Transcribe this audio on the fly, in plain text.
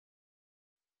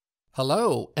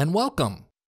Hello and welcome.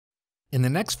 In the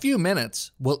next few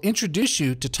minutes, we'll introduce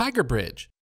you to TigerBridge,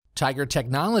 Tiger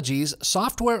Technologies'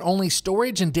 software-only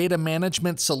storage and data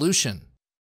management solution.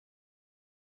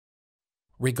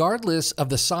 Regardless of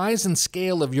the size and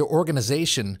scale of your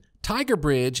organization,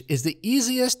 TigerBridge is the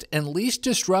easiest and least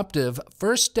disruptive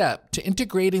first step to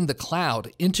integrating the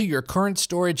cloud into your current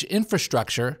storage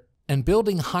infrastructure and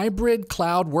building hybrid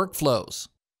cloud workflows.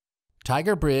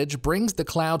 TigerBridge brings the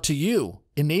cloud to you,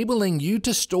 enabling you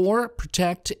to store,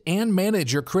 protect, and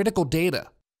manage your critical data.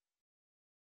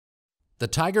 The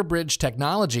TigerBridge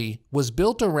technology was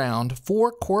built around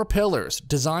 4 core pillars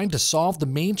designed to solve the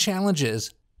main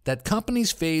challenges that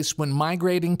companies face when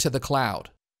migrating to the cloud.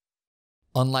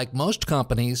 Unlike most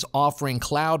companies offering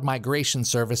cloud migration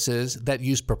services that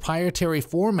use proprietary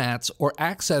formats or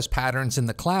access patterns in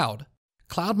the cloud,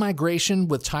 cloud migration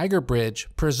with TigerBridge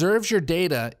preserves your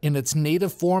data in its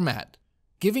native format,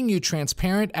 giving you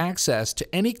transparent access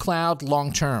to any cloud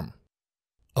long-term.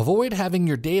 Avoid having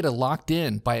your data locked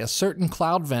in by a certain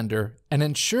cloud vendor and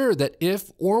ensure that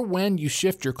if or when you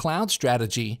shift your cloud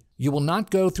strategy, you will not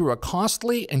go through a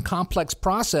costly and complex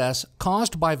process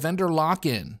caused by vendor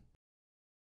lock-in.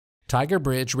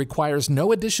 TigerBridge requires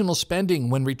no additional spending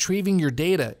when retrieving your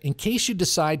data in case you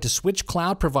decide to switch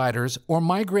cloud providers or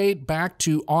migrate back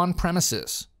to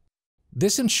on-premises.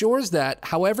 This ensures that,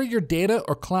 however your data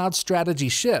or cloud strategy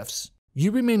shifts,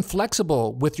 you remain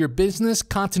flexible with your business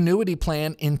continuity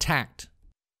plan intact.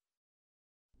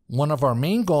 One of our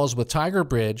main goals with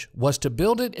TigerBridge was to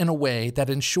build it in a way that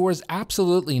ensures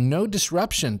absolutely no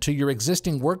disruption to your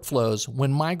existing workflows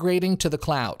when migrating to the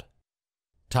cloud.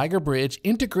 TigerBridge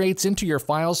integrates into your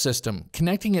file system,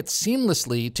 connecting it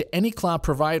seamlessly to any cloud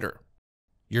provider.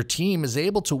 Your team is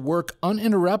able to work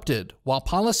uninterrupted while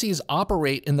policies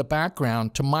operate in the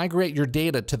background to migrate your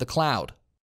data to the cloud.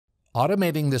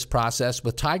 Automating this process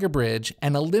with TigerBridge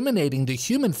and eliminating the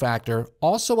human factor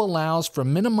also allows for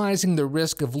minimizing the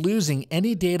risk of losing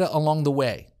any data along the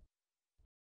way.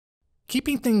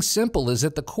 Keeping things simple is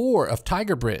at the core of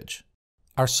TigerBridge.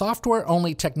 Our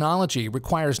software-only technology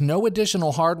requires no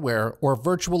additional hardware or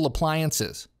virtual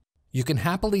appliances. You can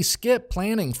happily skip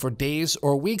planning for days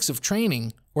or weeks of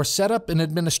training or setup and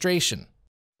administration.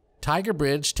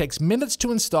 TigerBridge takes minutes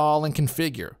to install and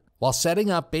configure, while setting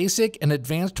up basic and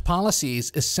advanced policies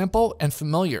is simple and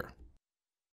familiar.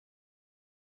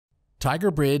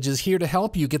 TigerBridge is here to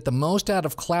help you get the most out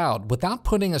of cloud without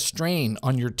putting a strain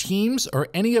on your teams or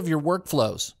any of your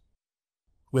workflows.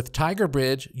 With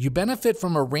TigerBridge, you benefit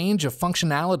from a range of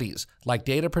functionalities like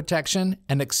data protection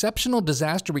and exceptional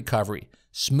disaster recovery,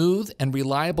 smooth and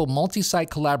reliable multi-site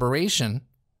collaboration,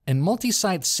 and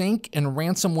multi-site sync and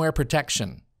ransomware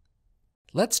protection.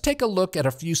 Let's take a look at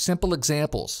a few simple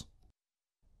examples.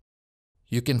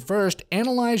 You can first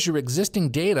analyze your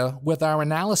existing data with our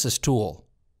analysis tool.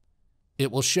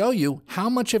 It will show you how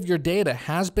much of your data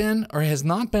has been or has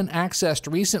not been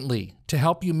accessed recently to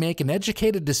help you make an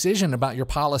educated decision about your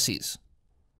policies.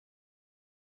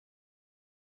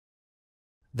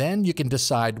 Then you can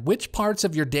decide which parts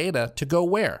of your data to go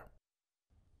where.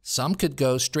 Some could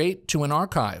go straight to an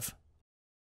archive.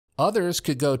 Others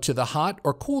could go to the hot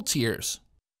or cool tiers.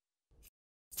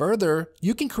 Further,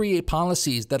 you can create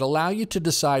policies that allow you to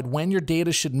decide when your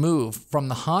data should move from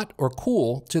the hot or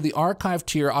cool to the archive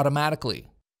tier automatically.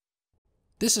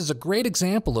 This is a great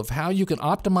example of how you can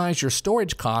optimize your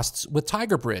storage costs with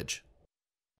TigerBridge.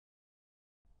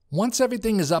 Once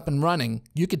everything is up and running,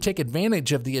 you can take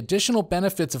advantage of the additional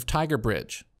benefits of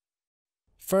TigerBridge.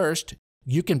 First,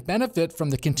 you can benefit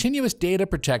from the continuous data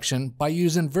protection by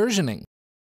using versioning.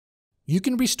 You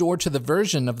can restore to the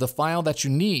version of the file that you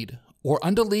need, or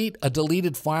undelete a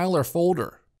deleted file or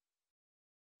folder.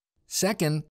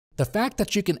 Second, the fact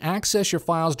that you can access your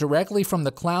files directly from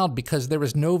the cloud because there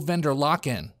is no vendor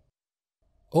lock-in.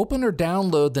 Open or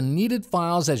download the needed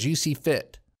files as you see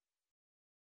fit.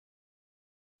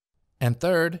 And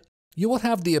third, you will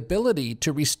have the ability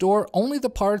to restore only the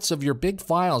parts of your big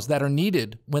files that are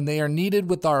needed when they are needed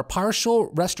with our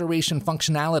partial restoration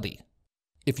functionality.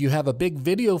 If you have a big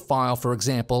video file, for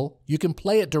example, you can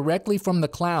play it directly from the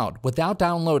cloud without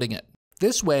downloading it,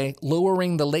 this way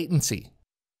lowering the latency.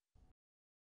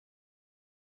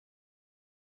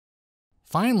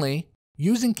 Finally,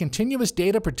 using continuous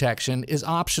data protection is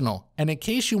optional, and in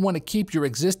case you want to keep your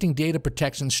existing data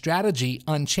protection strategy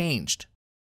unchanged.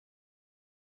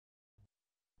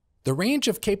 The range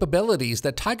of capabilities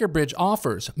that TigerBridge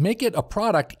offers make it a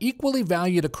product equally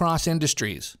valued across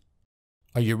industries.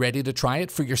 Are you ready to try it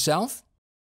for yourself?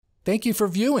 Thank you for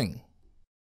viewing.